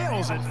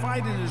excels at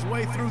fighting his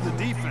way through the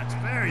defense.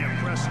 Very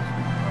impressive.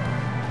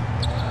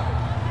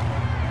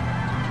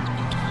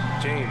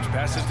 James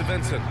passes to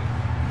Vincent.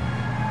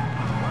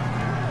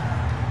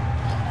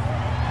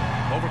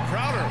 Over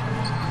Crowder.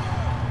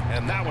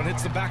 And that one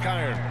hits the back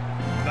iron.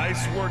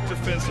 Nice work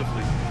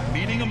defensively,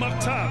 meeting him up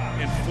top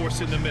and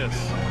forcing the miss.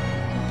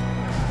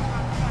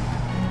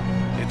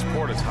 It's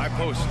Portis, high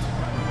post.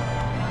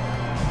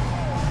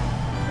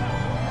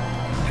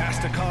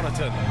 To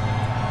Connaughton.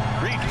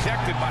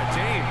 Rejected by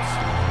James.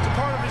 It's a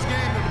part of his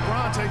game that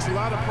LeBron takes a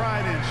lot of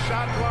pride in.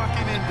 Shot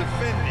blocking and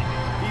defending.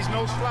 He's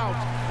no slouch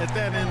at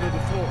that end of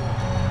the floor.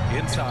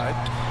 Inside.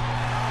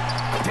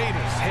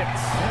 Davis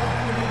hits.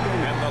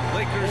 And the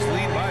Lakers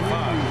lead by 5.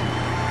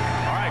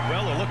 All right,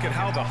 well, a look at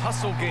how the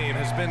hustle game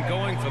has been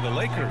going for the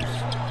Lakers.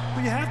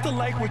 Well, you have to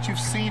like what you've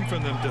seen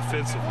from them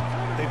defensively.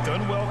 They've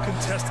done well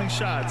contesting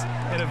shots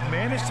and have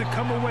managed to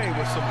come away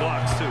with some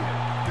blocks, too.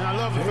 And I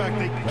love the fact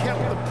they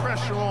kept the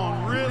pressure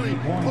on, really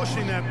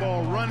pushing that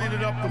ball, running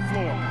it up the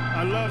floor.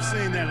 I love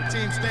seeing that. A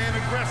team staying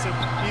aggressive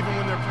even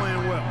when they're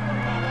playing well.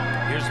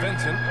 Here's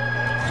Vincent.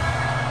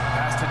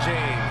 Pass to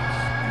James.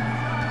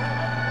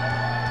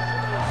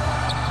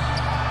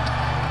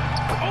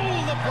 Oh,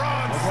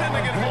 LeBron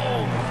sending it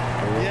home.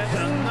 Yet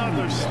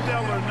another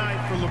stellar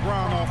night for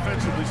LeBron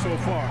offensively so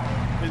far.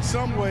 In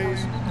some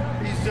ways,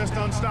 he's just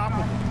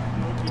unstoppable.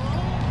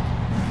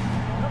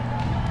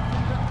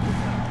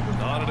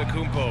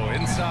 Antetokounmpo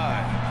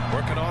inside,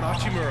 working on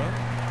Hachimura.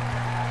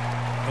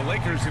 The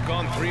Lakers have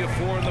gone 3 of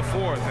 4 in the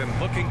fourth and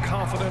looking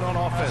confident on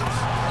offense.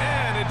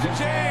 And it's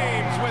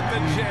James with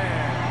the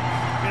jam.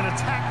 In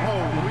attack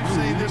mode. We've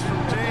seen this from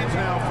James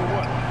now for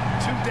what,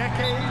 2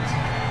 decades?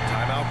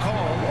 Timeout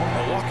call,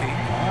 Milwaukee.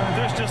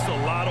 There's just a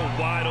lot of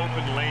wide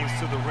open lanes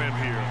to the rim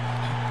here.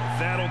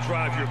 That'll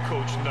drive your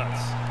coach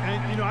nuts.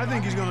 And, you know, I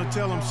think he's going to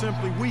tell them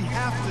simply, we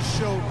have to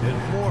show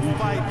more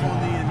fight on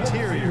the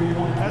interior.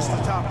 That's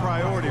the top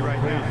priority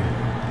right now.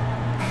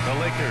 The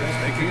Lakers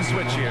making a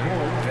switch here.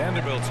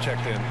 Vanderbilt's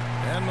checked in.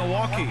 And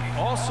Milwaukee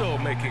also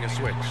making a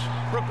switch.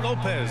 Brooke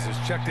Lopez is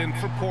checked in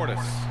for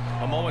Portis.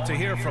 A moment to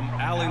hear from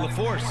Allie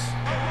LaForce.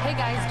 Hey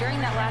guys, during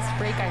that last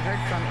break I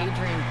heard from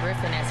Adrian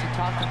Griffin as he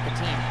talked with the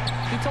team.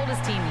 He told his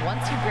team,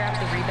 once you grab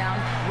the rebound,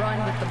 run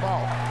with the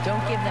ball.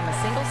 Don't give them a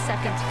single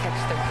second to catch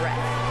their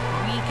breath.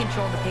 We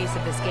control the pace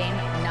of this game,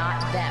 not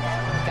them.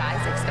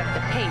 Guys, expect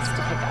the pace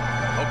to pick up.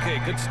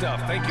 Okay, good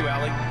stuff. Thank you,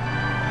 Allie.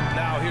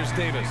 Now here's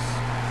Davis.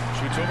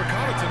 Shoots over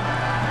Connaughton.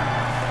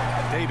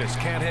 Davis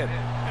can't hit.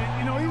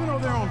 You know, even though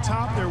they're on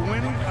top, they're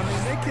winning. I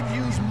mean, they could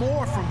use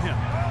more from him.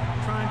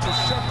 Trying to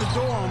shut the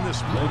door on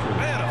this one.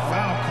 And a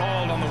foul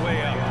called on the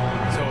way up.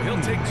 So he'll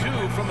take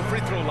 2 from the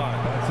free throw line.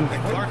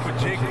 And Clark with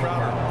Jake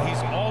Crowder.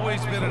 He's always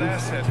been an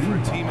asset for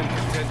a team in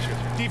contention.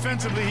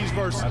 Defensively, he's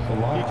versatile.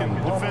 He can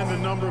defend a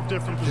number of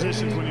different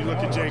positions when you look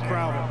at Jay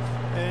Crowder.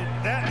 And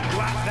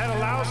that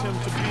allows him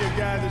to be a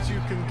guy that you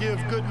can give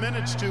good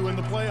minutes to in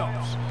the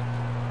playoffs.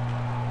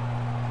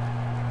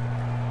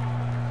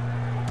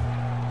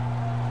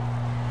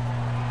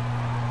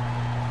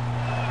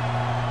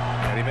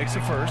 And he makes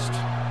a first.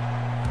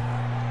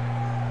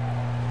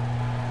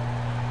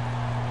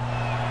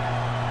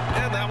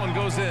 And that one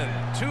goes in.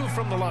 2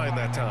 from the line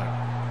that time.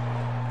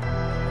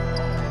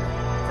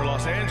 For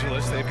Los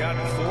Angeles, they've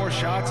gotten 4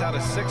 shots out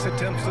of 6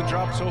 attempts to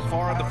drop so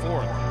far in the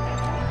fourth.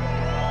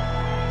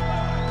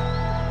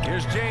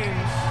 Here's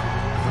James.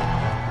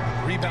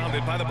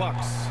 Rebounded by the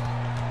Bucks.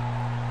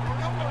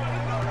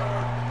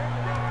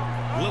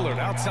 Lillard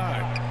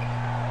outside.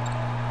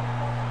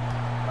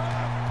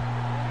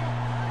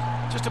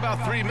 Just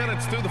about 3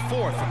 minutes through the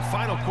fourth and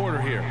final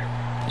quarter here.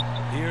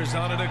 Here's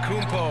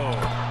Antetokounmpo.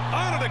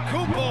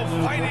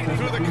 Antetokounmpo fighting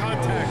through the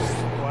context.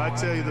 Well, I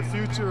tell you, the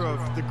future of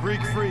the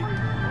Greek Freak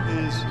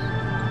is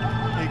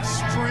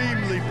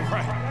extremely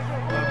bright.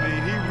 I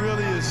mean, he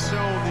really has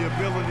shown the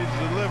ability to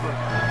deliver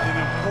in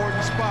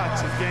important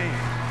spots of game.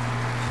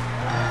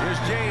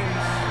 Here's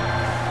James.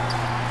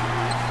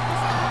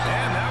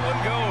 And that one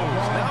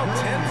goes. Now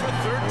 10 for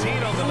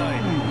 13 on the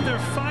night.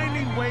 They're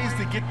finding ways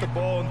to get the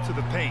ball into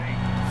the paint.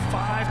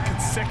 5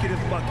 consecutive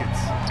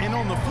buckets. And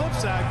on the flip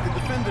side, the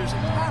defenders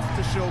have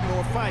to show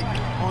more fight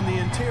on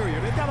the interior.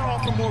 They've got to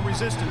offer more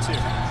resistance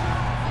here.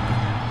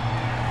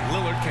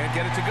 Lillard can't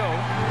get it to go.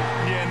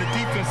 Yeah, and the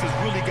defense has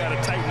really got to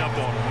tighten up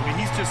on him. I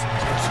mean, he's just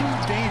too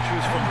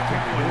dangerous from the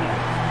three-point line.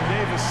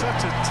 Dave is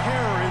such a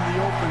terror in the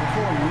open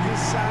court. With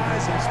his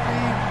size and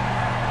speed,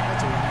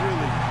 that's a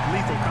really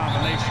lethal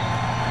combination.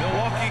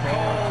 Milwaukee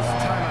calls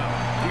timeout.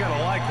 You got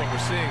to like what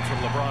we're seeing from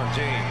LeBron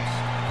James.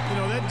 You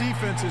know, that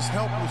defense is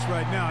helpless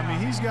right now. I mean,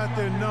 he's got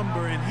their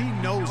number, and he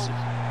knows it.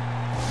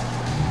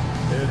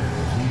 It's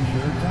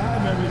T-shirt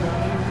time,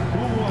 everybody.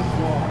 Who wants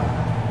one?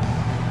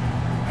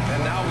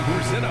 And now we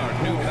present our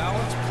New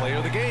Balance Player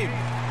of the Game,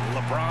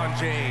 LeBron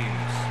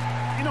James.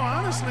 You know,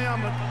 honestly,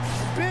 I'm a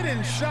bit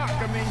in shock.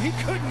 I mean, he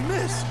couldn't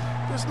miss.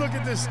 Just look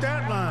at this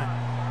stat line.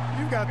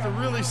 You've got to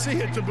really see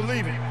it to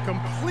believe it.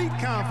 Complete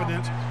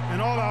confidence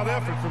and all-out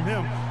effort from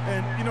him.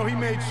 And, you know, he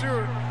made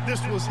sure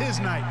this was his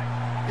night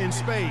in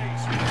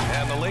spades.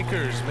 And the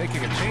Lakers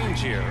making a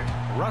change here.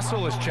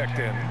 Russell is checked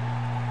in.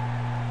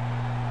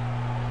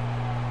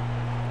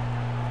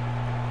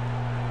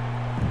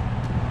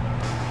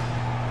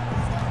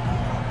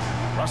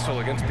 Russell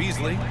against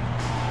Beasley.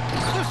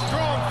 The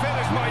strong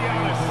finish by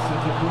Giannis.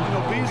 You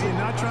know, Beasley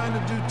not trying to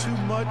do too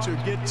much or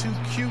get too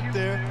cute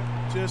there.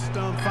 Just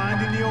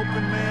finding the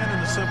open man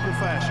in a simple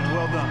fashion.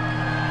 Well done.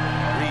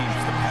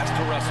 Reeves, the pass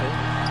to Russell.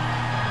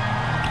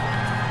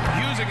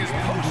 Using his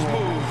post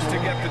moves to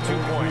get the 2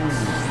 points.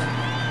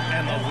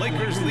 And the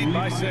Lakers lead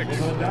by 6.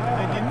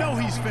 And you know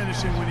he's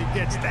finishing when he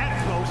gets that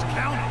close.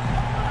 Count it.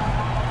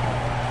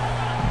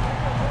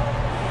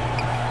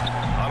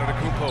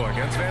 Antetokounmpo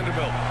against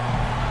Vanderbilt.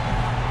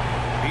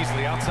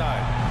 Beasley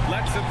outside.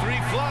 Lets the 3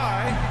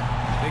 fly.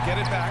 They get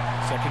it back.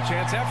 Second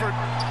chance effort.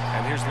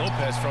 And here's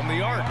Lopez from the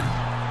arc.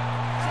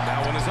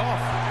 That one is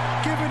off.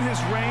 Given his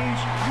range,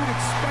 you'd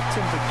expect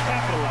him to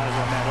capitalize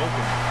on that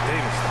open.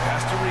 Davis, the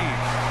pass to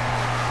Reeves.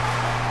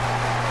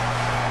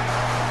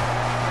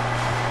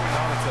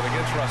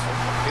 Russell.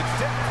 It's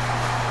tipped.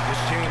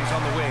 It's James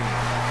on the wing.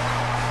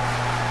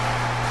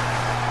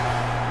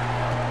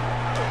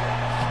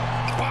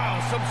 Wow,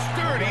 some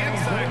sturdy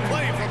inside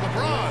play from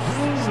LeBron.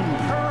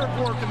 Superb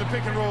work in the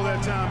pick and roll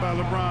that time by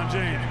LeBron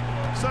James.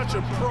 Such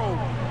a pro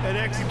at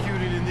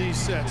executing in these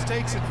sets.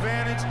 Takes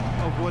advantage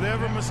of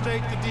whatever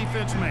mistake the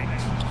defense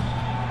makes.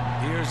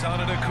 Here's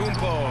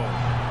Antetokounmpo.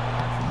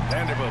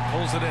 Vanderbilt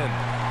pulls it in.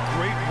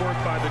 Great work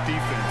by the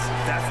defense.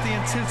 That's the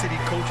intensity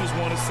coaches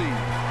want to see.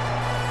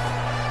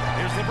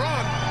 Here's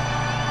LeBron.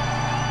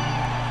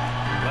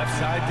 Left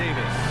side,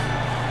 Davis.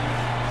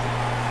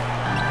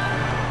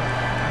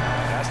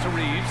 Pass to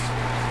Reeves.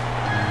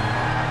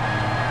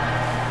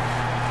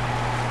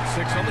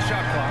 6 on the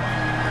shot clock.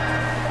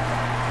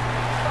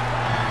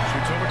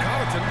 Shoots over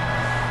Connaughton.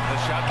 The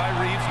shot by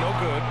Reeves, no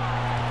good.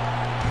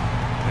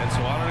 And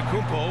so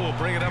Antetokounmpo will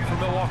bring it up for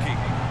Milwaukee.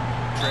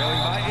 Trailing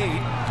by 8,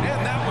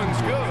 and that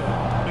one's good.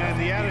 Man,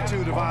 the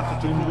attitude of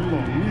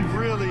Antetokounmpo,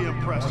 really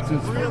impressive.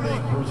 Really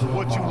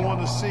what you want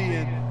to see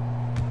in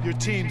your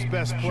team's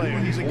best player.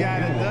 He's a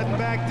guy that doesn't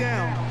back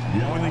down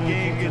when the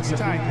game gets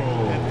tight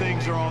and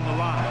things are on the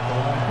line.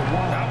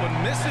 That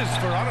one misses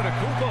for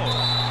Antetokounmpo,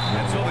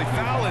 and so they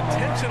foul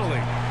intentionally.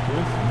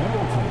 Chris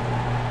Middleton.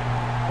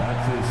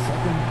 That's his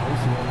second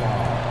personal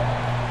foul.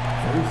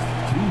 First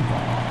team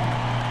foul.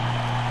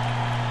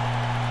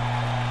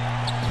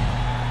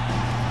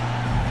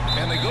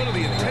 And they go to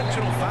the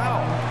intentional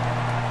foul.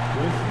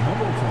 Chris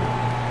Middleton.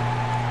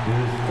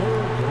 His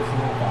third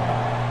personal foul.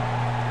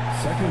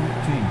 Second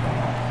team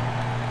foul.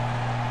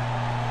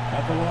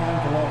 At the line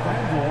for Los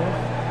Angeles,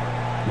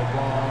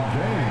 LeBron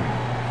James.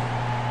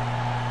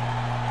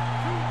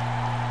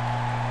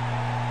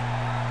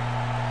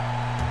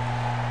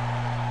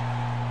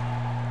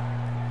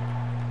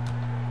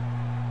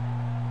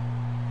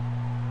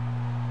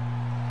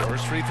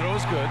 First free throw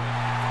is good,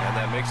 and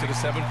that makes it a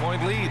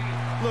 7-point lead.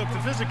 Look,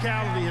 the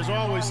physicality has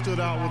always stood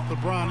out with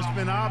LeBron. It's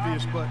been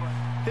obvious, but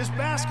his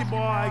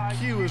basketball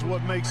IQ is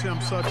what makes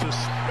him such a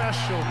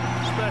special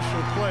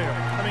player.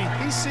 I mean,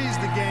 he sees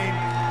the game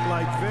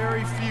like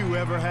very few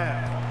ever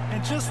have.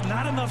 And just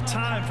not enough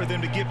time for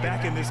them to get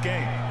back in this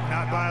game.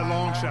 Not by a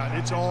long shot.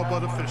 It's all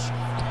but official.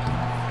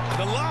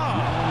 The lob.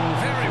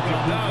 Very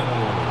well done.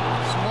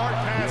 Smart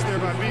pass there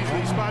by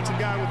Beasley. He spots a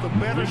guy with a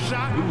better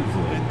shot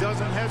and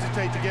doesn't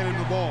hesitate to get him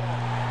the ball.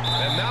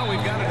 And now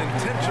we've got an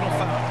intentional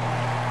foul.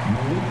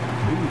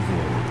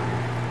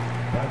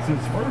 That's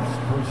his first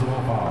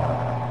personal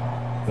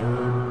foul.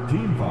 Third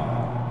team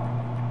foul.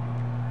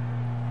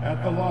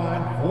 At the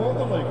line for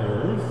the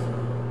Lakers,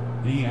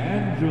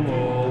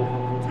 D'Angelo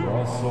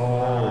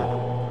Russell.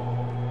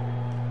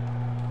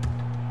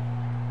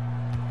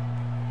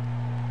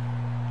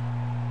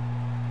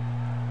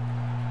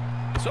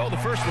 So the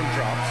first one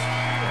drops,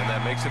 and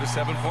that makes it a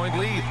 7-point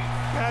lead.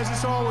 Guys,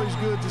 it's always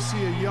good to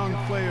see a young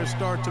player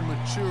start to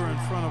mature in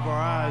front of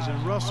our eyes,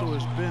 and Russell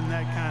has been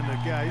that kind of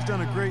guy. He's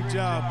done a great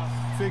job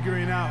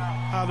figuring out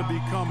how to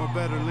become a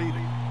better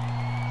leader.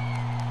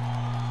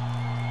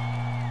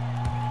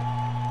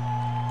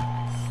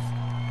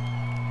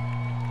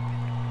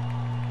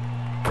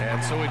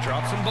 And so he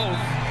drops them both,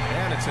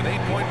 and it's an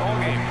 8-point ball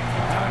game.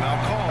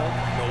 Timeout called.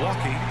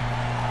 Milwaukee.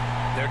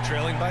 They're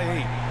trailing by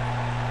 8.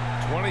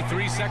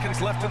 23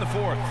 seconds left in the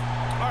fourth.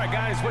 All right,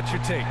 guys, what's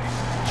your take?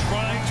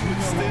 Trying to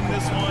extend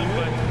this one,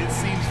 but it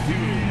seems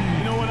futile.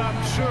 You know what? I'm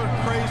sure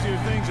crazier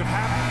things have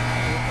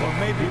happened, or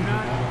maybe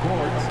not.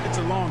 It's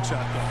a long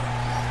shot, though.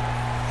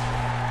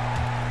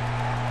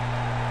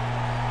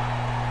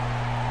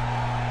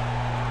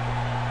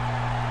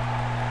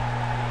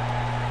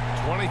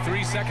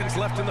 23 seconds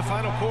left in the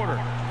final quarter.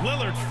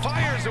 Lillard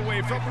fires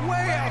away from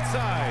way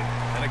outside.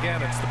 And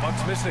again, it's the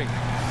Bucks missing.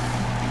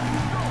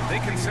 They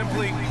can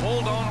simply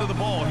hold on to the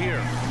ball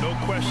here. No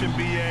question,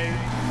 B.A.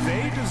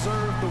 They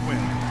deserve the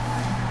win.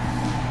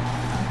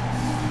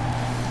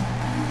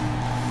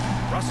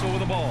 Russell with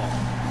the ball.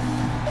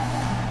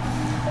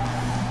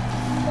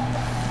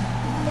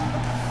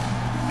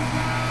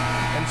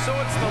 And so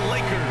it's the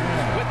Lakers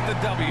with the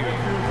W.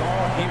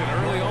 Even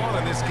early on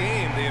in this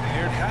game, they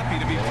appeared happy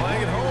to be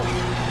playing at home.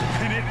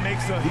 And it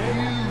makes a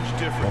huge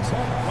difference.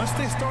 Once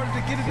they started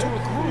to get into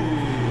a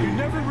groove, you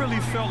never really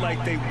felt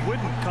like they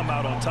wouldn't come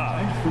out on top.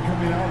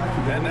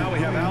 And now we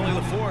have Allie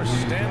LaForce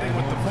standing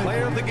with the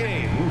player of the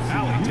game.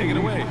 Allie, take it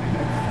away.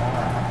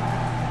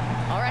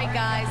 All right,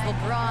 guys,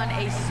 LeBron,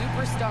 a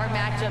superstar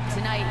matchup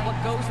tonight. What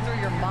goes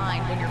through your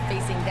mind when you're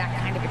facing that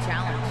kind of a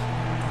challenge?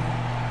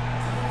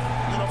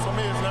 You know, for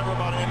me, it's never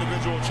about an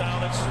individual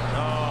challenge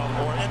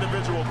or an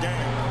individual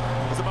game.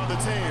 It's about the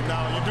team.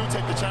 Now, you do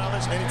take the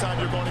challenge anytime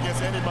you're going against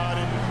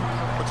anybody,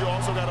 but you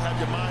also got to have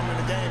your mind in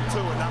the game,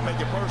 too, and not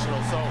make it personal.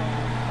 So,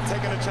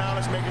 taking a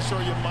challenge, making sure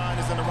your mind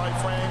is in the right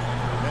frame,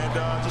 and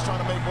just trying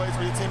to make plays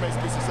for your teammates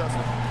to be successful.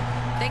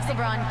 Thanks,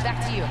 LeBron.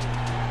 Back to you.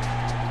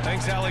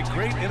 Thanks, Allie.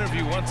 Great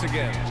interview once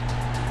again.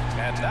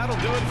 And that'll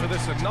do it for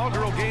this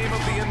inaugural game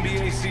of the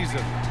NBA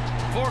season.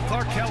 For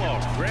Clark Kellogg,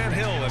 Grant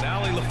Hill, and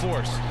Allie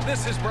LaForce,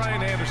 this is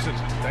Brian Anderson.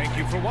 Thank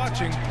you for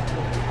watching.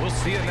 We'll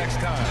see you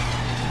next time.